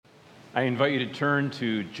I invite you to turn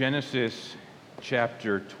to Genesis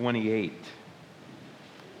chapter 28.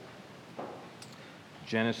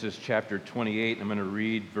 Genesis chapter 28, I'm going to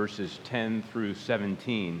read verses 10 through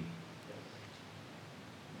 17.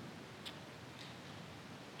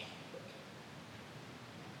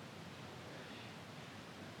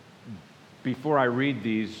 Before I read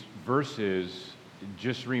these verses,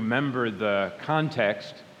 just remember the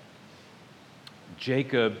context.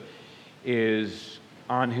 Jacob is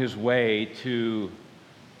on his way to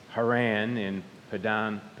Haran in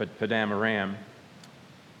Padan Aram.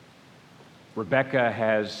 Rebekah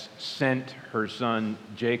has sent her son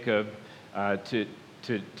Jacob to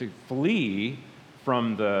flee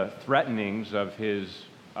from the threatenings of his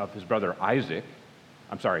brother Isaac.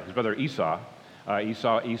 His brother Esau.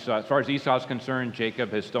 Esau. As far as Esau is concerned,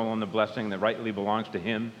 Jacob has stolen the blessing that rightly belongs to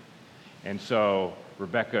him, and so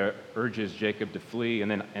Rebekah urges Jacob to flee,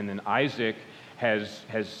 and then Isaac has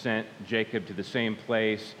sent Jacob to the same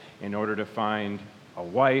place in order to find a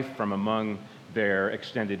wife from among their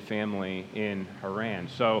extended family in Haran.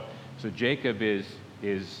 So Jacob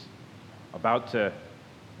is about to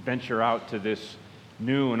venture out to this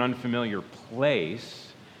new and unfamiliar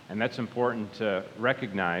place, and that's important to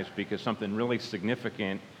recognize because something really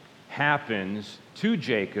significant happens to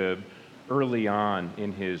Jacob early on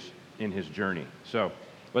in his journey. So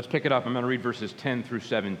let's pick it up. I'm going to read verses 10 through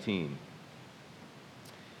 17.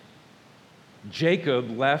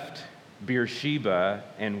 Jacob left Beersheba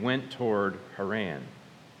and went toward Haran.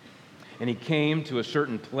 And he came to a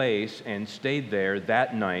certain place and stayed there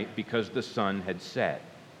that night because the sun had set.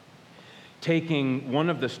 Taking one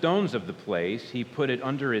of the stones of the place, he put it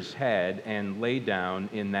under his head and lay down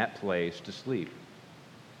in that place to sleep.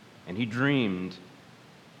 And he dreamed,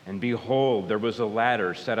 and behold, there was a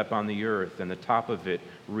ladder set up on the earth, and the top of it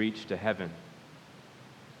reached to heaven.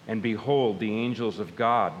 And behold, the angels of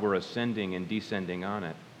God were ascending and descending on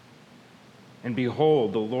it. And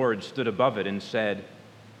behold, the Lord stood above it and said,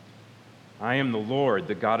 I am the Lord,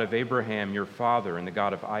 the God of Abraham your father, and the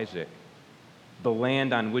God of Isaac. The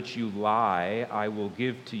land on which you lie I will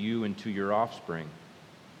give to you and to your offspring.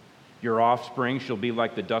 Your offspring shall be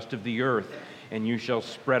like the dust of the earth, and you shall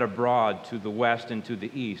spread abroad to the west and to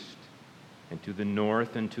the east, and to the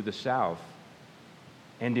north and to the south.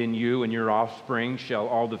 And in you and your offspring shall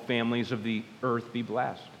all the families of the earth be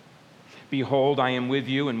blessed. Behold, I am with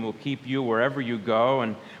you and will keep you wherever you go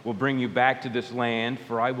and will bring you back to this land,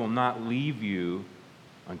 for I will not leave you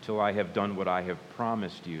until I have done what I have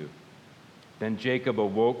promised you. Then Jacob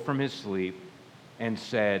awoke from his sleep and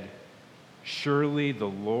said, Surely the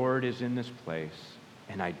Lord is in this place,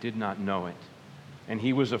 and I did not know it. And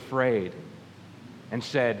he was afraid and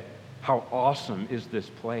said, How awesome is this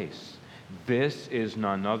place! This is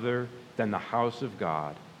none other than the house of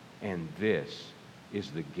God, and this is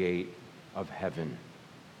the gate of heaven.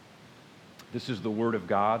 This is the word of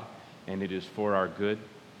God, and it is for our good.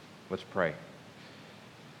 Let's pray.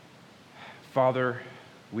 Father,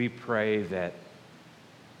 we pray that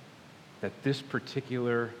this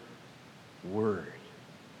particular word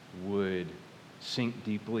would sink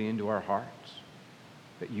deeply into our hearts,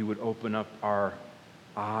 that you would open up our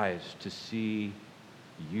eyes to see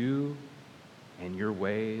you and your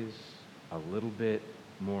ways a little bit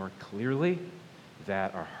more clearly,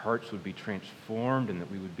 that our hearts would be transformed and that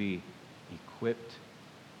we would be equipped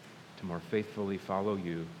to more faithfully follow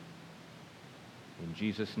you. In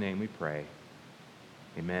Jesus' name we pray.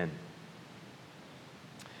 Amen.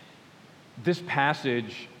 This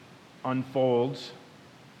passage unfolds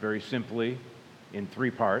very simply in three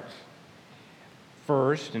parts.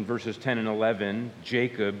 First, in verses 10 and 11,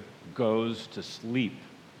 Jacob goes to sleep.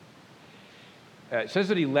 It says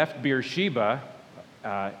that he left Beersheba.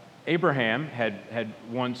 Abraham had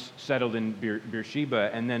once settled in Beersheba,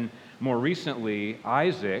 and then more recently,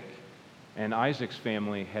 Isaac and Isaac's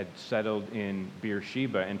family had settled in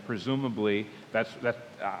Beersheba, and presumably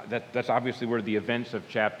that's obviously where the events of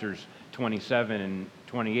chapters 27 and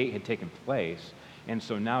 28 had taken place. And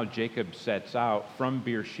so now Jacob sets out from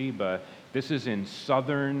Beersheba. This is in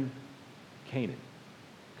southern Canaan,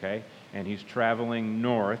 okay? And he's traveling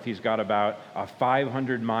north. He's got about a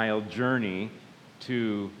 500-mile journey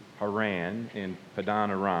to Haran in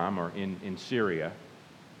Padan Aram, or in Syria.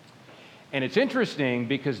 And it's interesting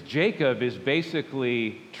because Jacob is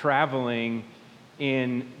basically traveling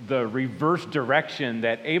in the reverse direction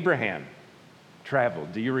that Abraham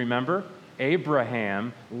traveled. Do you remember?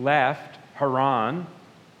 Abraham left Haran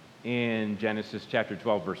in Genesis chapter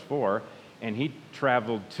 12, verse 4, and he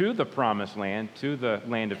traveled to the promised land, to the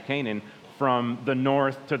land of Canaan, from the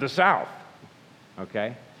north to the south,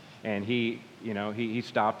 okay? And he he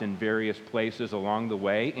stopped in various places along the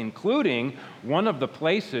way, including one of the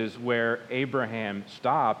places where Abraham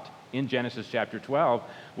stopped in Genesis chapter 12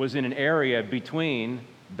 was in an area between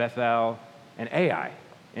Bethel and Ai.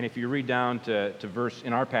 And if you read down to verse,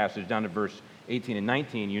 in our passage, down to verse 18 and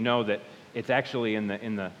 19, you know that it's actually in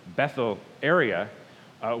the Bethel area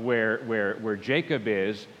where Jacob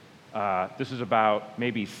is. This is about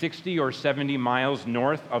maybe 60 or 70 miles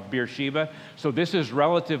north of Beersheba. So this is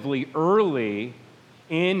relatively early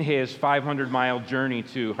in his 500-mile journey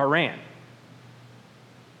to Haran.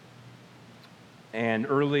 And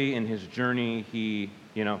early in his journey,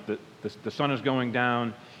 the sun is going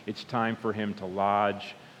down. It's time for him to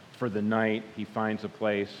lodge for the night. He finds a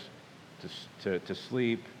place to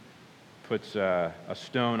sleep, puts a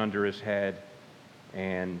stone under his head,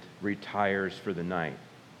 and retires for the night.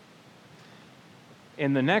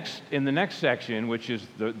 In the next section, which is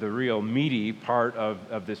the real meaty part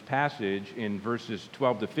of this passage, in verses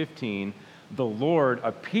 12 to 15, the Lord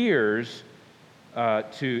appears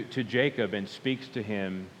to Jacob and speaks to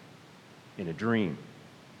him in a dream.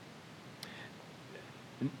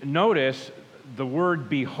 Notice the word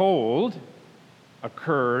behold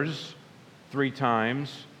occurs 3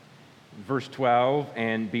 times. Verse 12,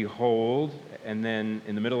 and behold, and then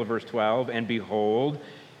in the middle of verse 12, and behold,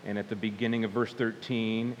 and at the beginning of verse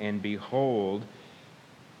 13, and behold.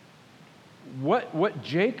 What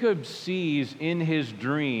Jacob sees in his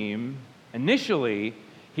dream, initially,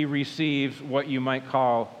 he receives what you might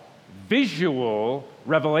call visual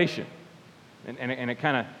revelation. And it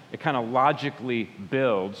kind of logically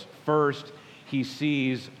builds. First, he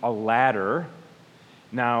sees a ladder.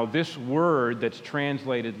 Now, this word that's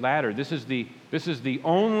translated ladder, this is the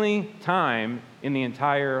only time in the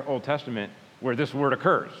entire Old Testament where this word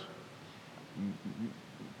occurs.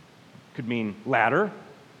 Could mean ladder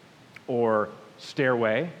or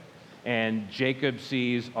stairway. And Jacob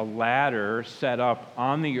sees a ladder set up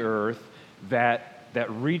on the earth that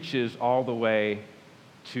reaches all the way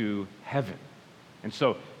to heaven. And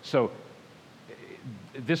so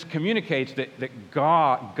this communicates that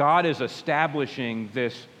God is establishing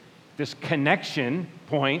this connection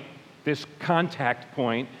point, this contact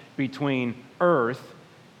point between earth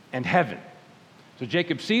and heaven. So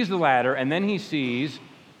Jacob sees the ladder, and then he sees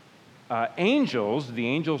angels, the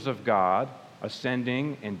angels of God,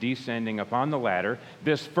 ascending and descending upon the ladder.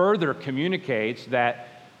 This further communicates that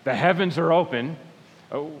the heavens are open.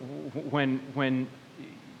 When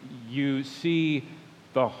you see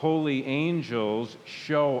the holy angels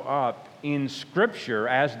show up in Scripture,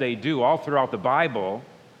 as they do all throughout the Bible,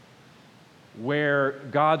 where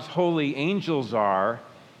God's holy angels are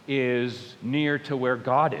is near to where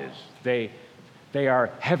God is. They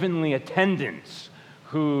are heavenly attendants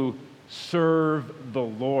who serve the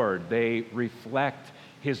Lord. They reflect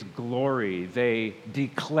His glory. They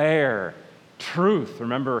declare truth.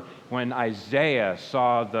 Remember when Isaiah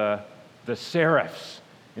saw the seraphs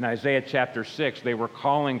in Isaiah chapter 6, they were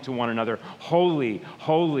calling to one another, "Holy,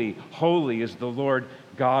 holy, holy is the Lord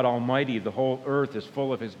God Almighty. The whole earth is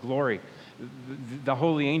full of His glory." The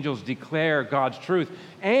holy angels declare God's truth,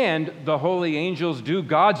 and the holy angels do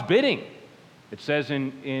God's bidding. It says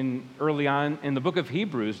in early on in the book of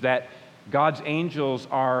Hebrews that God's angels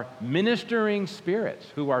are ministering spirits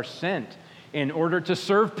who are sent in order to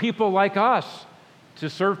serve people like us, to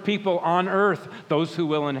serve people on earth, those who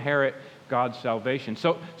will inherit God's salvation.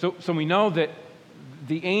 So we know that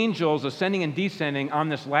the angels ascending and descending on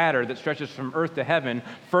this ladder that stretches from earth to heaven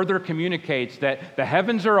further communicates that the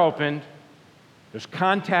heavens are opened, there's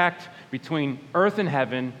contact between earth and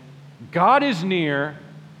heaven, God is near,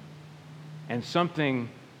 and something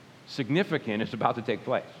significant is about to take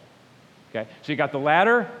place. Okay? So you got the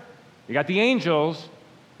ladder, you got the angels,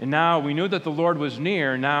 and now we knew that the Lord was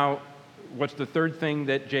near. Now, what's the third thing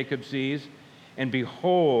that Jacob sees? And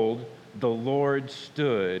behold, the Lord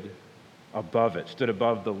stood above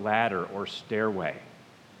the ladder or stairway.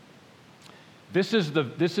 This is the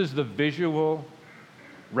visual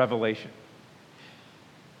revelation.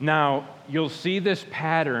 Now, you'll see this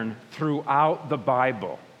pattern throughout the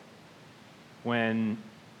Bible when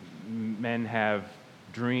men have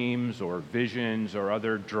dreams or visions or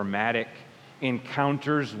other dramatic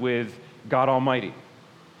encounters with God Almighty.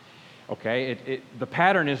 Okay, the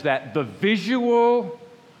pattern is that the visual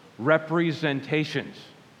representations,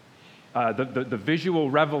 the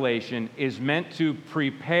visual revelation is meant to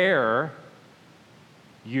prepare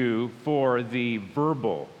you for the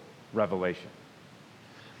verbal revelation.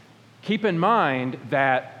 Keep in mind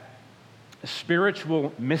that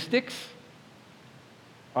spiritual mystics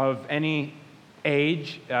of any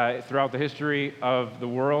age throughout the history of the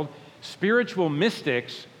world, spiritual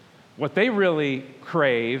mystics What they really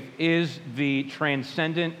crave is the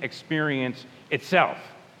transcendent experience itself.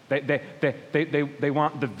 They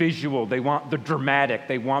want the visual, they want the dramatic,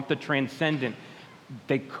 they want the transcendent.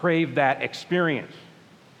 They crave that experience.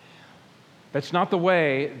 That's not the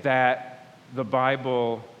way that the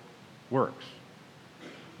Bible works.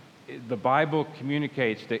 The Bible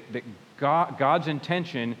communicates that God's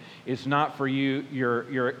intention is not for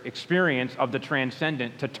your experience of the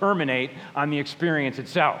transcendent to terminate on the experience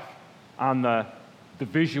itself, on the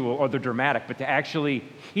visual or the dramatic, but to actually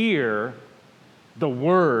hear the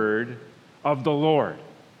word of the Lord.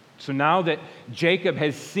 So now that Jacob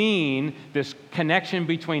has seen this connection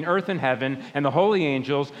between earth and heaven and the holy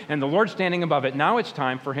angels and the Lord standing above it, now it's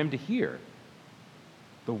time for him to hear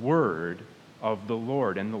the word of the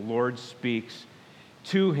Lord. And the Lord speaks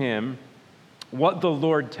to him. What the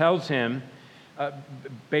Lord tells him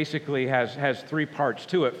basically has three parts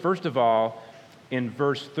to it. First of all, in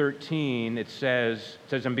verse 13, it says,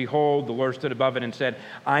 and behold, the Lord stood above it and said,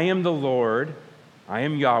 I am the Lord, I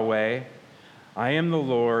am Yahweh, I am the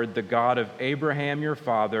Lord, the God of Abraham your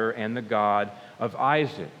father, and the God of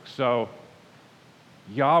Isaac. So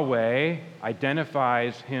Yahweh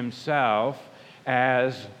identifies himself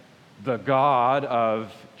as the God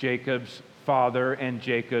of Jacob's father and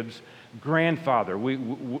Jacob's grandfather.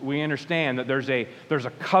 We understand that there's a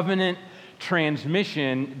covenant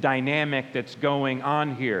transmission dynamic that's going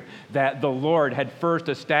on here, that the Lord had first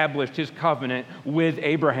established his covenant with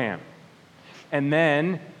Abraham. And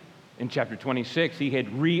then in chapter 26, he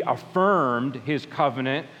had reaffirmed his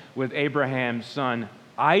covenant with Abraham's son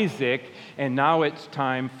Isaac, and now it's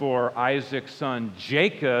time for Isaac's son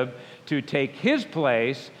Jacob to take his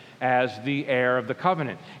place as the heir of the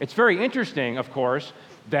covenant. It's very interesting, of course,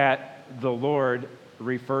 that the Lord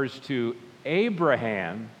refers to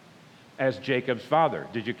Abraham as Jacob's father.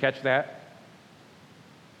 Did you catch that?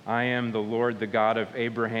 I am the Lord, the God of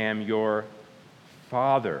Abraham, your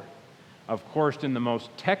father. Of course, in the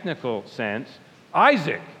most technical sense,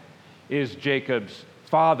 Isaac is Jacob's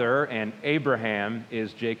father and Abraham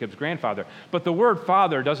is Jacob's grandfather. But the word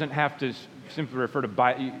father doesn't have to simply refer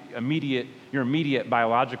to your immediate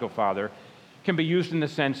biological father. It can be used in the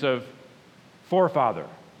sense of forefather,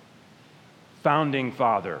 founding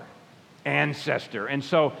father, ancestor. And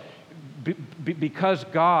so because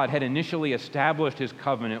God had initially established his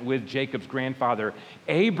covenant with Jacob's grandfather,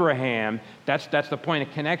 Abraham, that's the point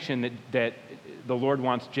of connection that the Lord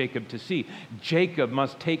wants Jacob to see. Jacob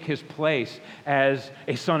must take his place as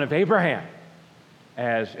a son of Abraham,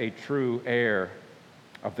 as a true heir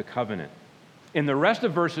of the covenant. In the rest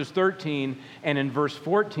of verses 13 and in verse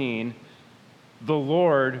 14, the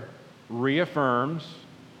Lord reaffirms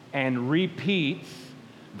and repeats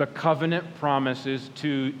the covenant promises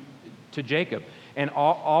to Jacob. And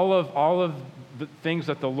all of the things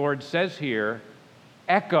that the Lord says here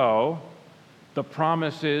echo the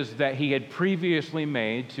promises that he had previously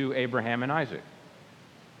made to Abraham and Isaac.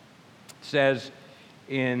 It says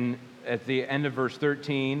at the end of verse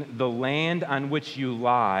 13, the land on which you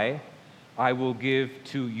lie, I will give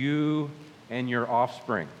to you and your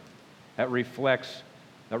offspring. That reflects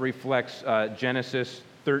Genesis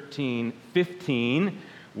 13:15,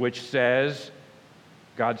 which says,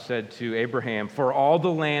 God said to Abraham, for all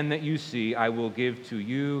the land that you see, I will give to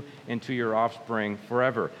you and to your offspring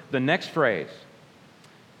forever. The next phrase,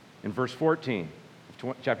 in verse 14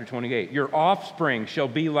 of chapter 28, your offspring shall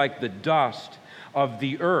be like the dust of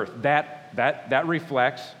the earth. That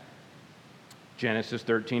reflects Genesis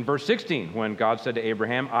 13, verse 16, when God said to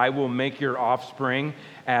Abraham, I will make your offspring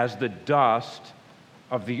as the dust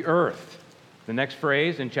of the earth. The next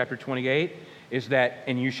phrase in chapter 28 is that,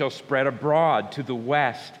 and you shall spread abroad to the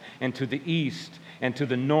west and to the east and to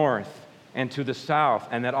the north and to the south.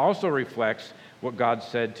 And that also reflects what God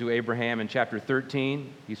said to Abraham in chapter 13.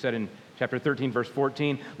 He said in chapter 13, verse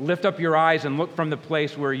 14, lift up your eyes and look from the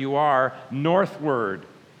place where you are northward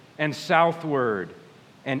and southward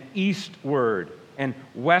and eastward and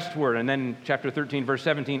westward. And then chapter 13, verse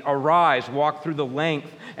 17, arise, walk through the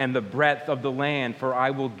length and the breadth of the land, for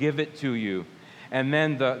I will give it to you. And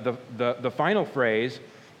then the final phrase,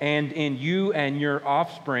 and in you and your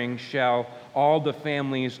offspring shall all the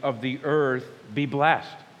families of the earth be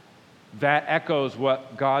blessed. That echoes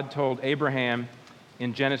what God told Abraham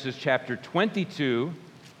in Genesis chapter 22,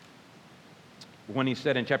 when he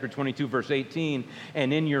said in chapter 22, verse 18,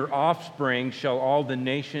 and in your offspring shall all the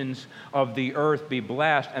nations of the earth be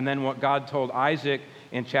blessed. And then what God told Isaac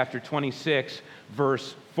in chapter 26,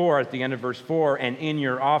 verse 4, at the end of verse 4, and in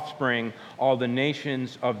your offspring all the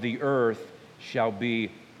nations of the earth shall be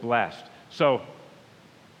blessed. So,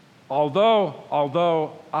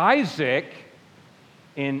 although Isaac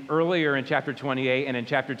earlier in chapter 28 and in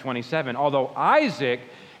chapter 27. Although Isaac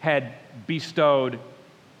had bestowed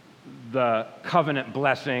the covenant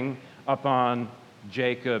blessing upon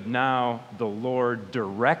Jacob, now the Lord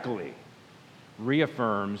directly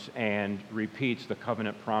reaffirms and repeats the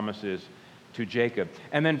covenant promises to Jacob.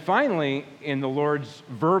 And then finally, in the Lord's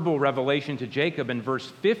verbal revelation to Jacob in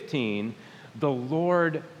verse 15, the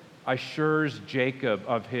Lord assures Jacob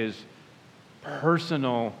of his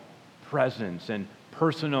personal presence and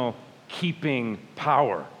personal keeping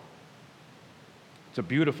power. It's a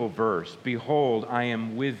beautiful verse. Behold, I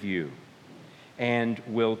am with you and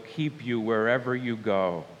will keep you wherever you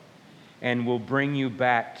go and will bring you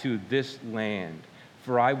back to this land.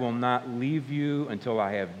 For I will not leave you until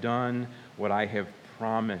I have done what I have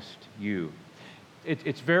promised you.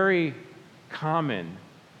 It's very common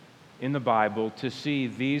in the Bible to see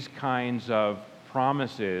these kinds of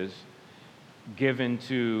promises given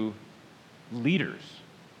to leaders.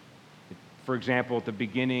 For example, at the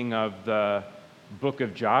beginning of the book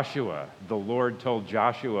of Joshua, the Lord told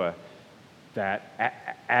Joshua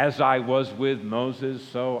that as I was with Moses,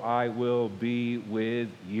 so I will be with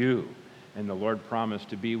you. And the Lord promised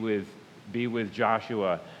to be with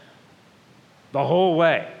Joshua the whole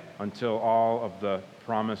way until all of the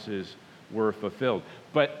promises were fulfilled.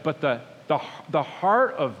 But the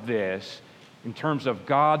heart of this, in terms of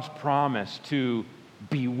God's promise to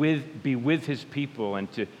be with his people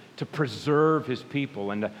and to preserve his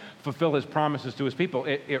people and to fulfill his promises to his people,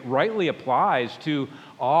 it rightly applies to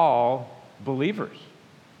all believers.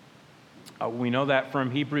 We know that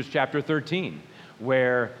from Hebrews chapter 13,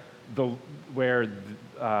 where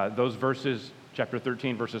those verses, chapter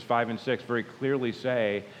 13, verses 5 and 6, very clearly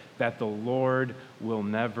say that the Lord will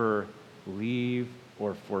never leave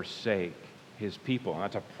or forsake his people. And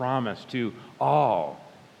that's a promise to all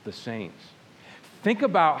the saints. Think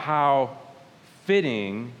about how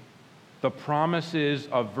fitting the promises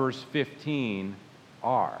of verse 15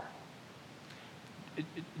 are.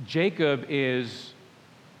 Jacob is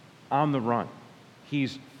on the run.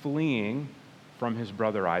 He's fleeing from his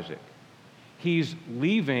brother Isaac. He's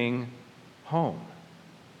leaving home.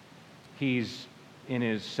 He's in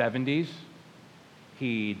his 70s.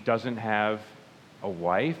 He doesn't have a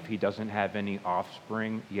wife. He doesn't have any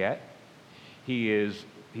offspring yet. He's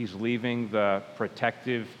leaving the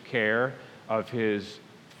protective care of his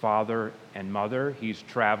father and mother. He's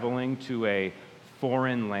traveling to a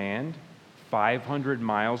foreign land 500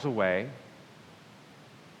 miles away.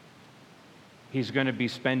 He's going to be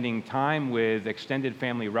spending time with extended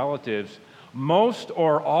family relatives, most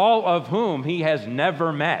or all of whom he has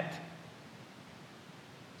never met.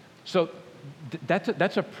 So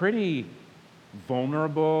that's a pretty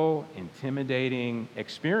vulnerable, intimidating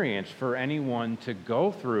experience for anyone to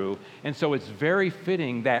go through. And so it's very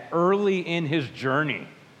fitting that early in his journey,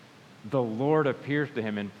 the Lord appears to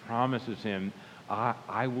him and promises him,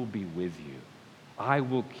 I will be with you. I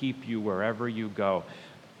will keep you wherever you go.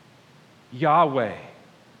 Yahweh,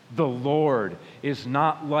 the Lord, is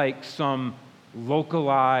not like some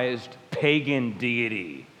localized pagan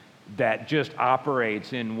deity that just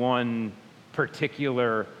operates in one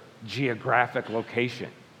particular geographic location.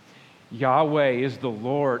 Yahweh is the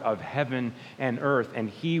Lord of heaven and earth, and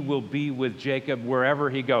he will be with Jacob wherever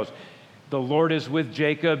he goes. The Lord is with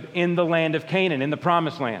Jacob in the land of Canaan, in the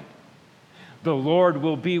promised land. The Lord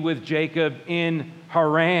will be with Jacob in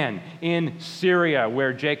Haran, in Syria,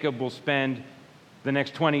 where Jacob will spend the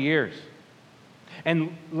next 20 years.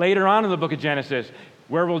 And later on in the book of Genesis,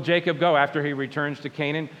 where will Jacob go after he returns to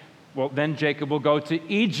Canaan? Well, then Jacob will go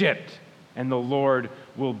to Egypt, and the Lord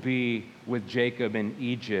will be with Jacob in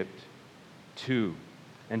Egypt too.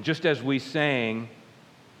 And just as we sang,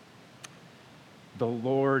 the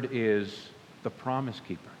Lord is the promise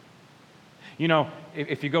keeper. You know,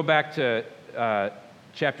 if you go back to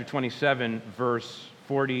chapter 27, verse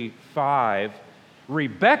 45,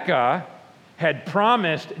 Rebekah had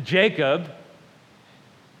promised Jacob,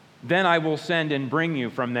 then I will send and bring you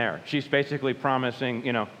from there. She's basically promising,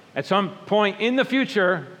 at some point in the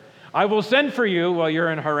future, I will send for you while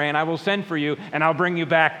you're in Haran. I will send for you, and I'll bring you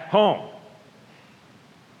back home.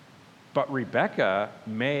 But Rebekah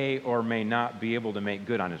may or may not be able to make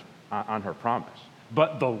good on her promise.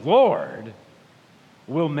 But the Lord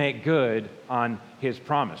will make good on his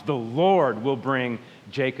promise. The Lord will bring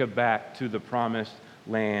Jacob back to the promised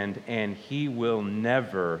land, and he will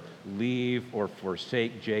never leave or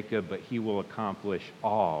forsake Jacob, but he will accomplish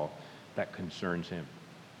all that concerns him.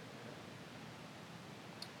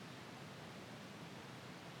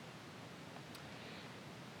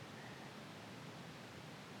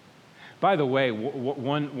 By the way,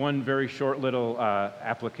 one very short little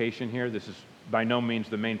application here. This is by no means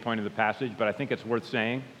the main point of the passage, but I think it's worth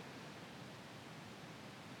saying.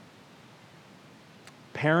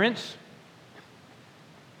 Parents,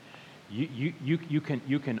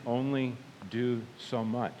 you can only do so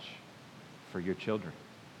much for your children.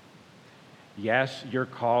 Yes, you're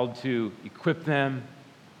called to equip them,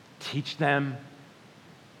 teach them,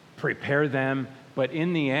 prepare them, but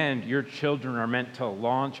in the end, your children are meant to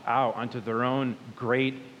launch out onto their own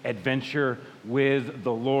great adventure with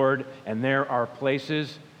the Lord, and there are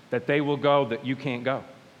places that they will go that you can't go.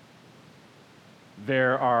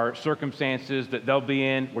 There are circumstances that they'll be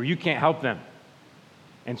in where you can't help them.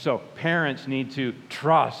 And so parents need to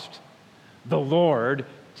trust the Lord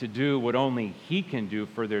to do what only He can do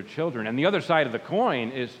for their children. And the other side of the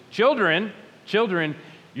coin is children,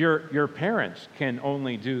 your parents can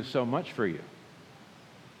only do so much for you.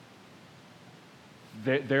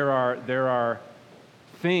 There are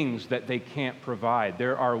things that they can't provide.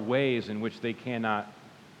 There are ways in which they cannot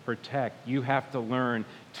protect. You have to learn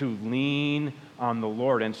to lean on the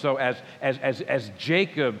Lord. And so as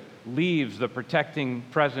Jacob leaves the protecting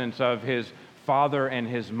presence of his father and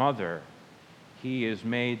his mother, he is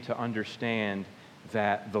made to understand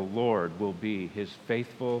that the Lord will be his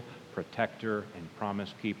faithful protector and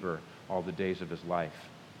promise keeper all the days of his life.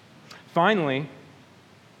 Finally,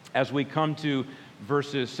 as we come to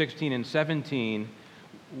verses 16 and 17,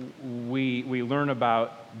 we learn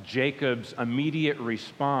about Jacob's immediate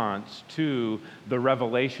response to the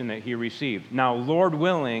revelation that he received. Now, Lord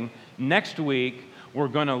willing, next week we're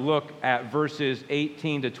going to look at verses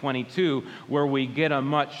 18 to 22, where we get a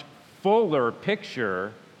much fuller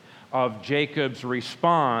picture of Jacob's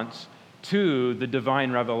response to the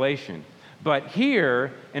divine revelation. But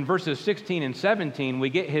here, in verses 16 and 17, we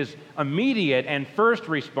get his immediate and first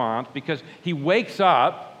response because he wakes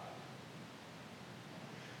up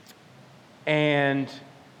and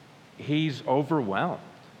he's overwhelmed.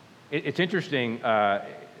 It's interesting,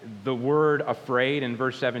 the word afraid in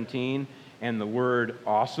verse 17 and the word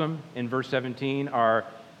awesome in verse 17 are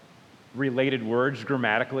related words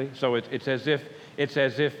grammatically. So it's as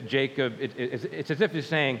if Jacob, it's as if he's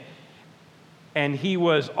saying, and he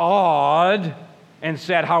was awed and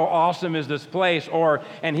said, how awesome is this place? Or,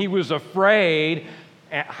 and he was afraid,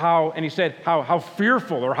 and he said, how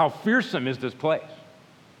fearful or how fearsome is this place?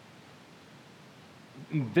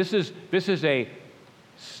 This is a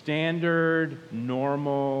standard,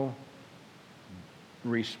 normal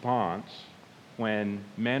response when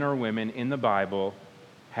men or women in the Bible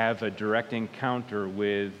have a direct encounter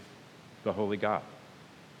with the Holy God.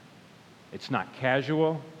 It's not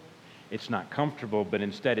casual, it's not comfortable, but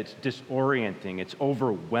instead it's disorienting, it's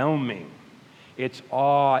overwhelming, it's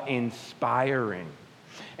awe-inspiring.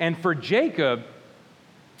 And for Jacob,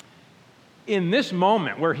 in this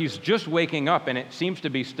moment where he's just waking up, and it seems to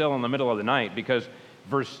be still in the middle of the night because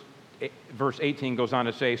verse 18 goes on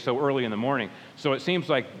to say so early in the morning. So it seems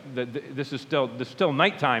like this is still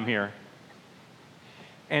nighttime here.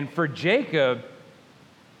 And for Jacob,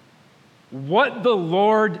 what the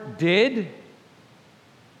Lord did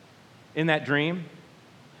in that dream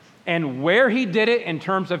and where he did it in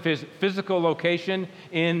terms of his physical location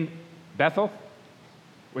in Bethel,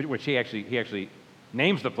 which he actually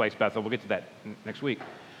names the place Bethel. We'll get to that next week.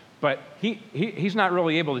 But he's not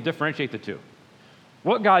really able to differentiate the two.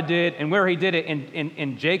 What God did and where he did it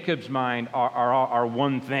in Jacob's mind are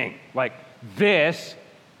one thing. Like this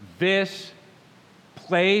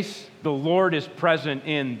place, the Lord is present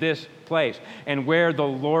in this place. And where the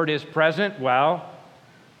Lord is present, well,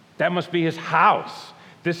 that must be his house.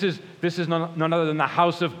 This is none other than the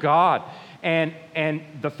house of God. And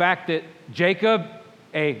the fact that Jacob,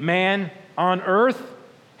 a man on earth,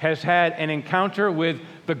 has had an encounter with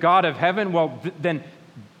the God of heaven, well, then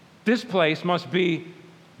this place must be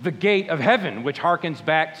the gate of heaven, which harkens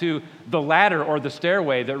back to the ladder or the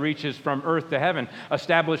stairway that reaches from earth to heaven,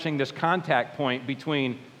 establishing this contact point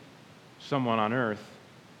between someone on earth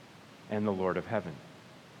and the Lord of heaven.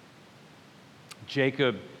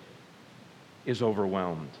 Jacob is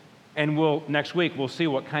overwhelmed. And next week we'll see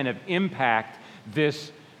what kind of impact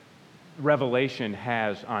this revelation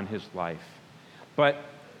has on his life. But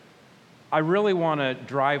I really want to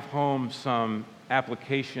drive home some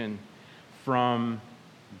application from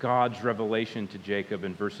God's revelation to Jacob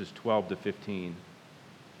in verses 12 to 15.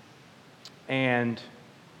 And,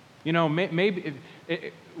 maybe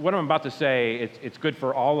what I'm about to say, it's good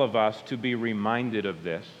for all of us to be reminded of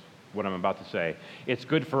this, what I'm about to say. It's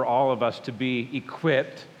good for all of us to be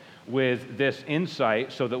equipped with this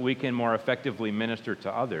insight so that we can more effectively minister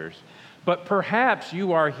to others. But perhaps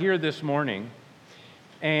you are here this morning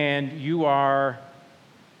and you are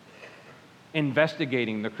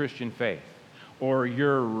investigating the Christian faith, or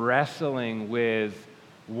you're wrestling with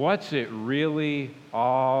what's it really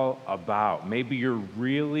all about. Maybe you're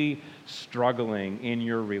really struggling in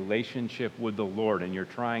your relationship with the Lord and you're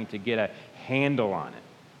trying to get a handle on it.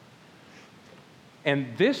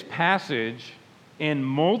 And this passage, in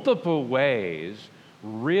multiple ways,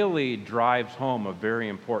 really drives home a very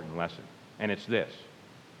important lesson, and it's this.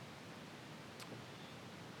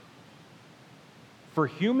 For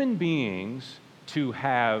human beings to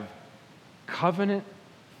have covenant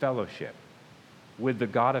fellowship with the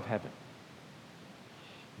God of heaven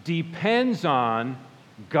depends on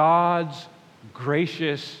God's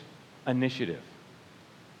gracious initiative.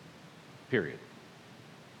 Period.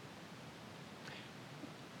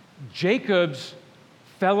 Jacob's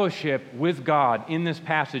fellowship with God in this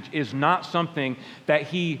passage is not something that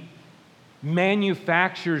he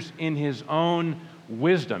manufactures in his own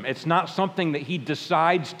wisdom. It's not something that he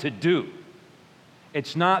decides to do.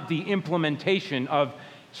 It's not the implementation of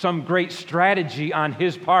some great strategy on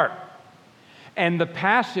his part. And the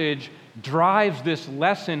passage drives this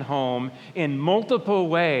lesson home in multiple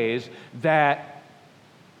ways that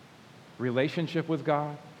relationship with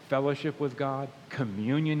God, fellowship with God,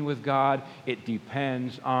 communion with God, it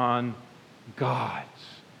depends on God's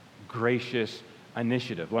gracious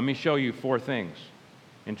initiative. Let me show you 4 things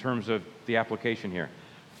in terms of the application here.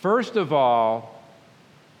 First of all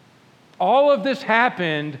of this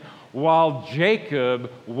happened while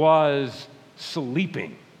Jacob was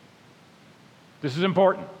sleeping. This is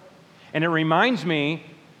important. And it reminds me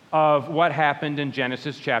of what happened in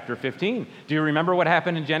Genesis chapter 15. Do you remember what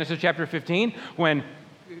happened in Genesis chapter 15? When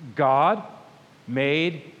God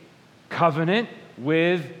made covenant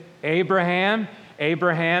with Abraham.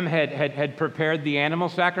 Abraham had prepared the animal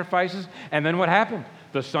sacrifices. And then what happened?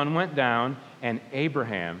 The sun went down and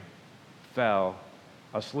Abraham fell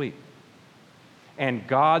asleep. And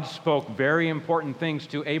God spoke very important things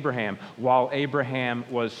to Abraham while Abraham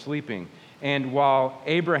was sleeping. And while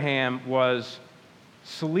Abraham was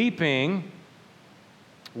sleeping,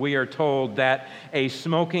 we are told that a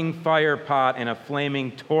smoking fire pot and a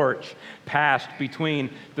flaming torch passed between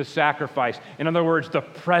the sacrifice. In other words, the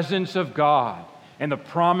presence of God and the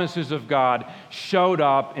promises of God showed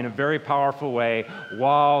up in a very powerful way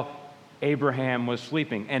while Abraham was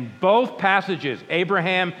sleeping. And both passages,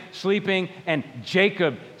 Abraham sleeping and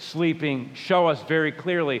Jacob sleeping, show us very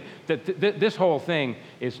clearly that this whole thing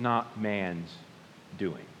is not man's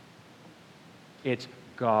doing. It's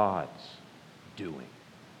God's doing.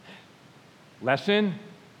 Lesson: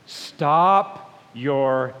 stop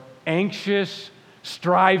your anxious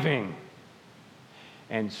striving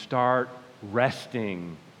and start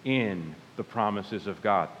resting in the promises of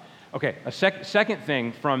God. Okay, a second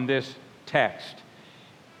thing from this text,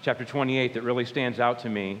 chapter 28, that really stands out to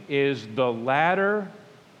me is the ladder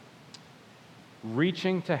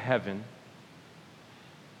reaching to heaven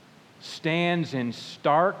stands in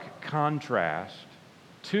stark contrast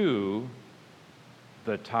to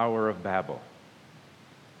the Tower of Babel.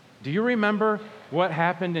 Do you remember what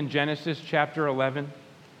happened in Genesis chapter 11?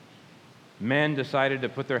 Men decided to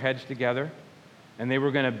put their heads together, and they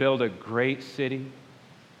were going to build a great city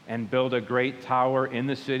and build a great tower in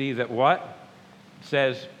the city that what? It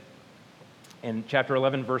says in chapter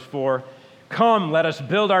 11, verse 4, "Come, let us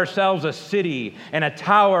build ourselves a city and a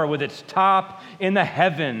tower with its top in the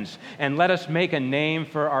heavens, and let us make a name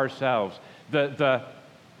for ourselves." The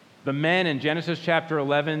men in Genesis chapter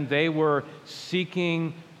 11, they were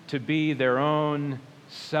seeking to be their own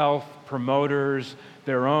self-promoters,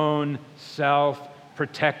 their own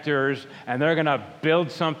self-protectors, and they're going to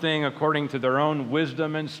build something according to their own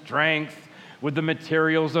wisdom and strength with the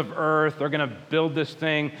materials of earth. They're going to build this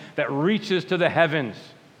thing that reaches to the heavens.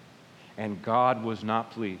 And God was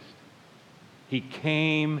not pleased. He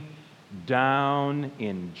came down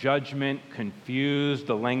in judgment, confused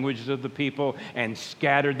the languages of the people, and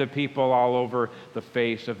scattered the people all over the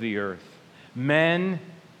face of the earth. Men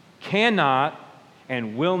cannot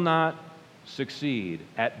and will not succeed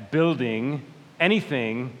at building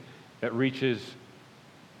anything that reaches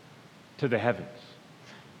to the heavens.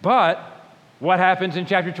 But what happens in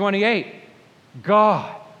chapter 28?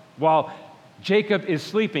 God, while Jacob is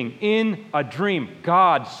sleeping in a dream,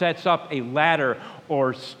 God sets up a ladder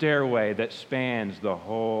or stairway that spans the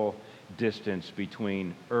whole distance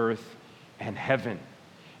between earth and heaven.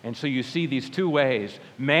 And so you see these 2 ways.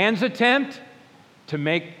 Man's attempt to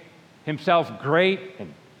make himself great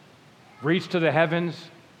and reach to the heavens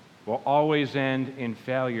will always end in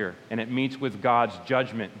failure, and it meets with God's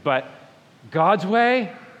judgment. But God's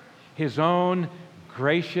way, his own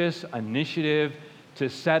gracious initiative to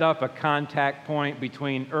set up a contact point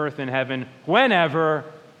between earth and heaven whenever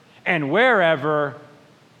and wherever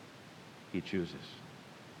He chooses.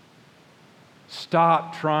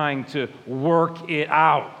 Stop trying to work it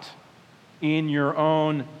out in your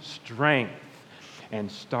own strength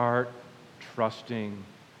and start trusting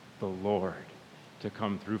the Lord to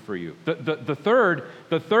come through for you. The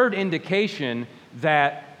third indication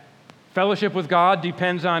that fellowship with God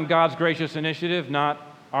depends on God's gracious initiative, not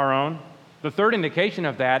our own. The third indication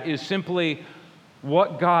of that is simply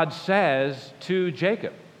what God says to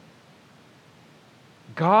Jacob.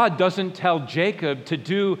 God doesn't tell Jacob to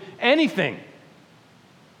do anything.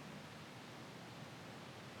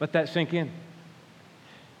 Let that sink in.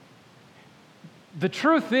 The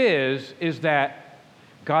truth is that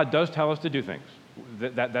God does tell us to do things.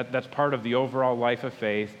 That's part of the overall life of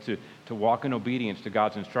faith, to walk in obedience to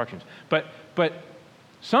God's instructions. But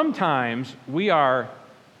sometimes we are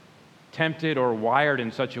tempted or wired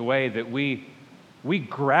in such a way that we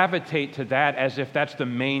gravitate to that as if that's the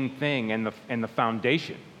main thing and the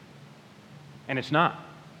foundation. And it's not.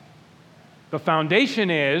 The foundation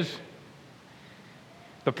is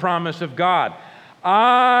the promise of God.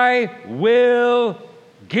 I will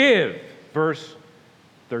give, verse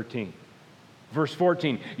 13. Verse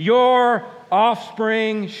 14, your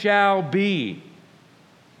offspring shall be.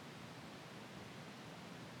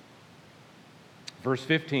 Verse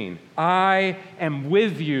 15, I am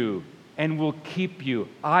with you and will keep you.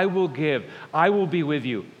 I will give. I will be with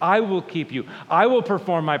you. I will keep you. I will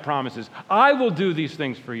perform my promises. I will do these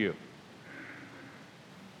things for you.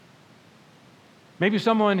 Maybe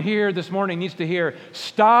someone here this morning needs to hear,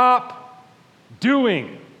 stop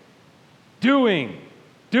doing.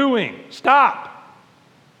 Stop.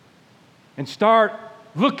 And start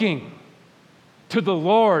looking to the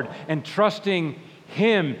Lord and trusting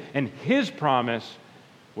Him and His promise,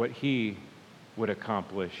 what He would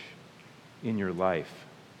accomplish in your life.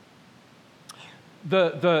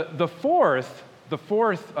 The fourth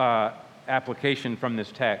application from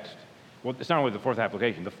this text, well, it's not only the fourth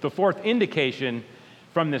application, the fourth indication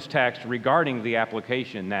from this text regarding the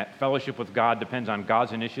application that fellowship with God depends on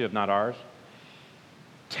God's initiative, not ours,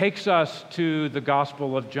 takes us to the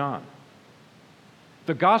Gospel of John.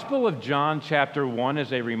 The Gospel of John, chapter 1,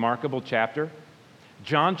 is a remarkable chapter.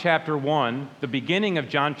 John chapter 1, the beginning of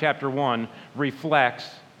John chapter 1, reflects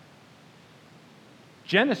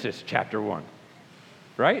Genesis chapter 1,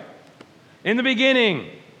 right? In the beginning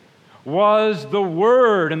was the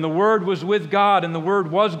Word, and the Word was with God, and the Word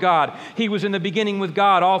was God. He was in the beginning with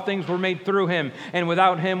God. All things were made through Him, and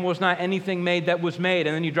without Him was not anything made that was made.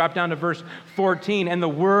 And then you drop down to verse 14, and the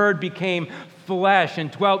Word became flesh and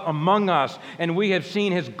dwelt among us, and we have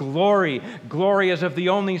seen His glory as of the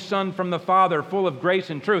only Son from the Father, full of grace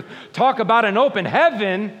and truth. Talk about an open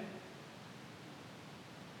heaven.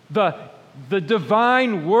 The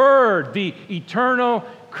divine Word, the eternal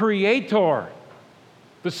Creator,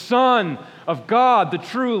 the Son of God, the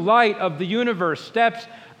true light of the universe, steps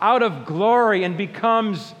out of glory and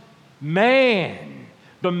becomes man.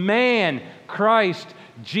 The man, Christ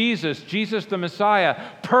Jesus the Messiah,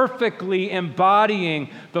 perfectly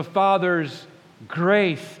embodying the Father's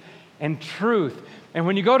grace and truth. And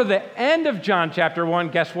when you go to the end of John chapter 1,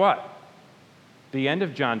 guess what? The end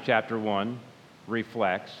of John chapter 1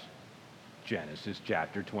 reflects Genesis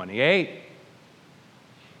chapter 28.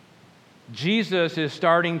 Jesus is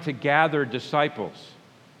starting to gather disciples.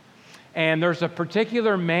 And there's a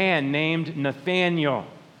particular man named Nathanael.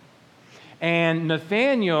 And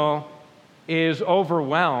Nathanael is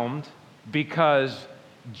overwhelmed because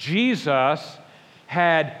Jesus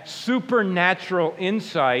had supernatural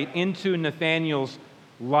insight into Nathanael's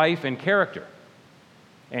life and character.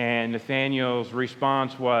 And Nathanael's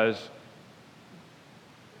response was,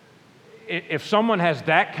 if someone has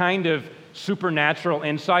that kind of supernatural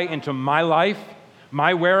insight into my life,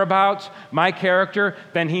 my whereabouts, my character,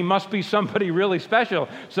 then he must be somebody really special.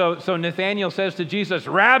 So Nathanael says to Jesus,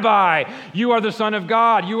 Rabbi, you are the Son of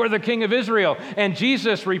God, you are the King of Israel. And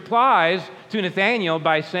Jesus replies to Nathanael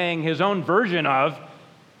by saying his own version of,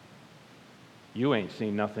 you ain't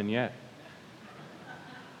seen nothing yet.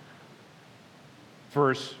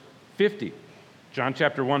 Verse 50, John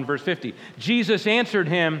chapter 1, verse 50. Jesus answered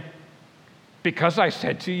him, because I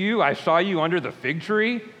said to you, I saw you under the fig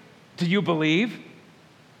tree, do you believe?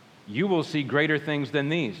 You will see greater things than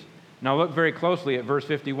these. Now look very closely at verse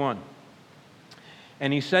 51.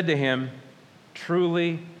 And he said to him,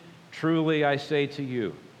 truly, truly I say to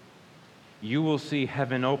you, you will see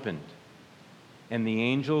heaven opened and the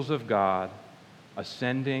angels of God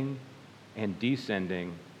ascending and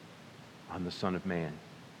descending on the Son of Man.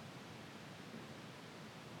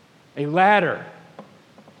 A ladder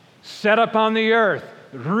set up on the earth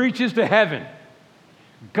reaches to heaven.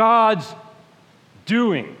 God's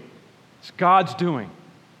doing. It's God's doing.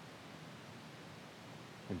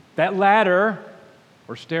 And that ladder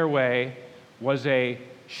or stairway was a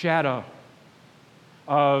shadow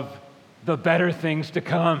of the better things to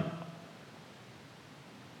come.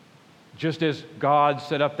 Just as God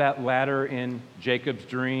set up that ladder in Jacob's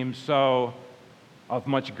dream, so of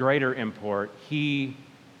much greater import, He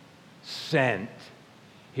sent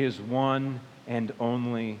His one and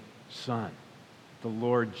only Son, the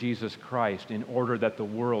Lord Jesus Christ, in order that the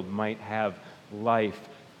world might have life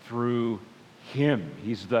through Him.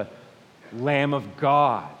 He's the Lamb of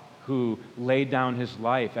God who laid down His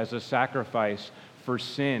life as a sacrifice for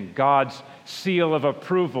sin. God's seal of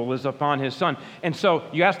approval is upon His Son. And so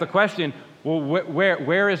you ask the question, well,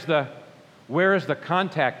 where is the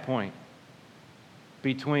contact point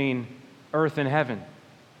between earth and heaven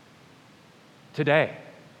today?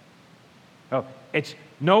 Oh, it's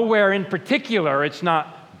nowhere in particular. It's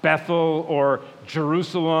not Bethel or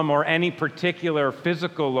Jerusalem or any particular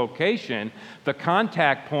physical location. The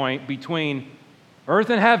contact point between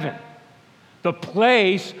earth and heaven, the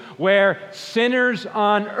place where sinners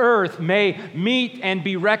on earth may meet and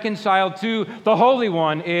be reconciled to the Holy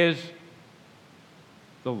One, is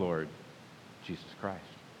the Lord Jesus Christ.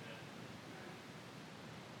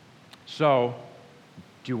 So,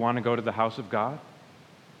 do you want to go to the house of God?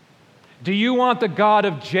 Do you want the God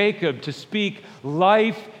of Jacob to speak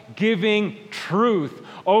life-giving truth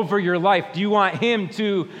over your life? Do you want Him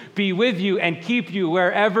to be with you and keep you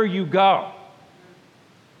wherever you go?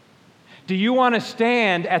 Do you want to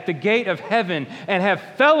stand at the gate of heaven and have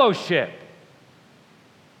fellowship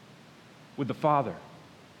with the Father,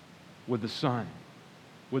 with the Son,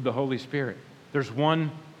 with the Holy Spirit? There's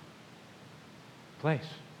one place.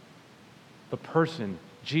 The person,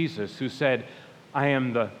 Jesus, who said, I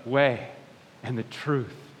am the way and the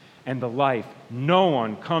truth and the life. No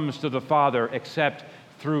one comes to the Father except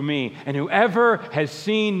through me. And whoever has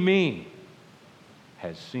seen me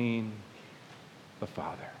has seen the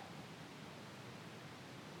Father.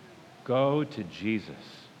 Go to Jesus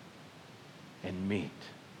and meet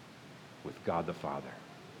with God the Father.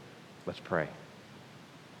 Let's pray.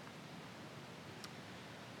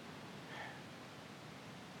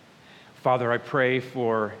 Father, I pray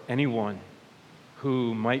for anyone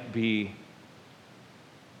who might be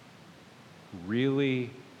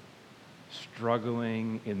really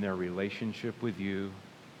struggling in their relationship with you,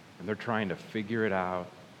 and they're trying to figure it out,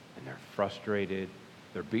 and they're frustrated,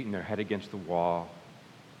 they're beating their head against the wall.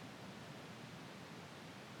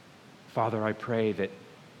 Father, I pray that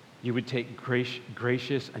you would take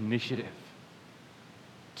gracious initiative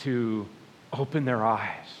to open their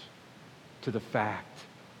eyes to the fact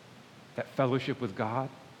that fellowship with God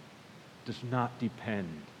does not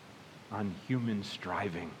depend on human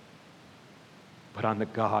striving, but on the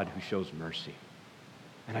God who shows mercy.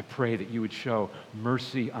 And I pray that you would show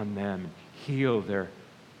mercy on them, heal their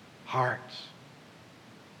hearts,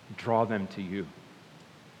 draw them to you.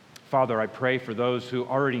 Father, I pray for those who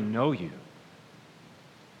already know you,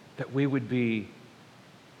 that we would be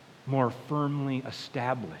more firmly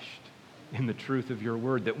established in the truth of your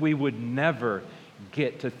word, that we would never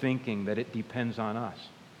get to thinking that it depends on us,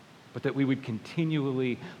 but that we would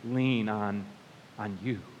continually lean on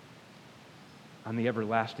you, on the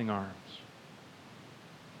everlasting arms.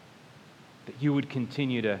 That you would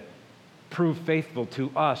continue to prove faithful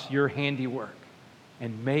to us, your handiwork,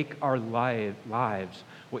 and make our lives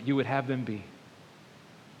what you would have them be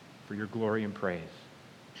for your glory and praise.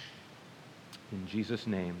 In Jesus'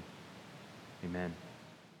 name, amen.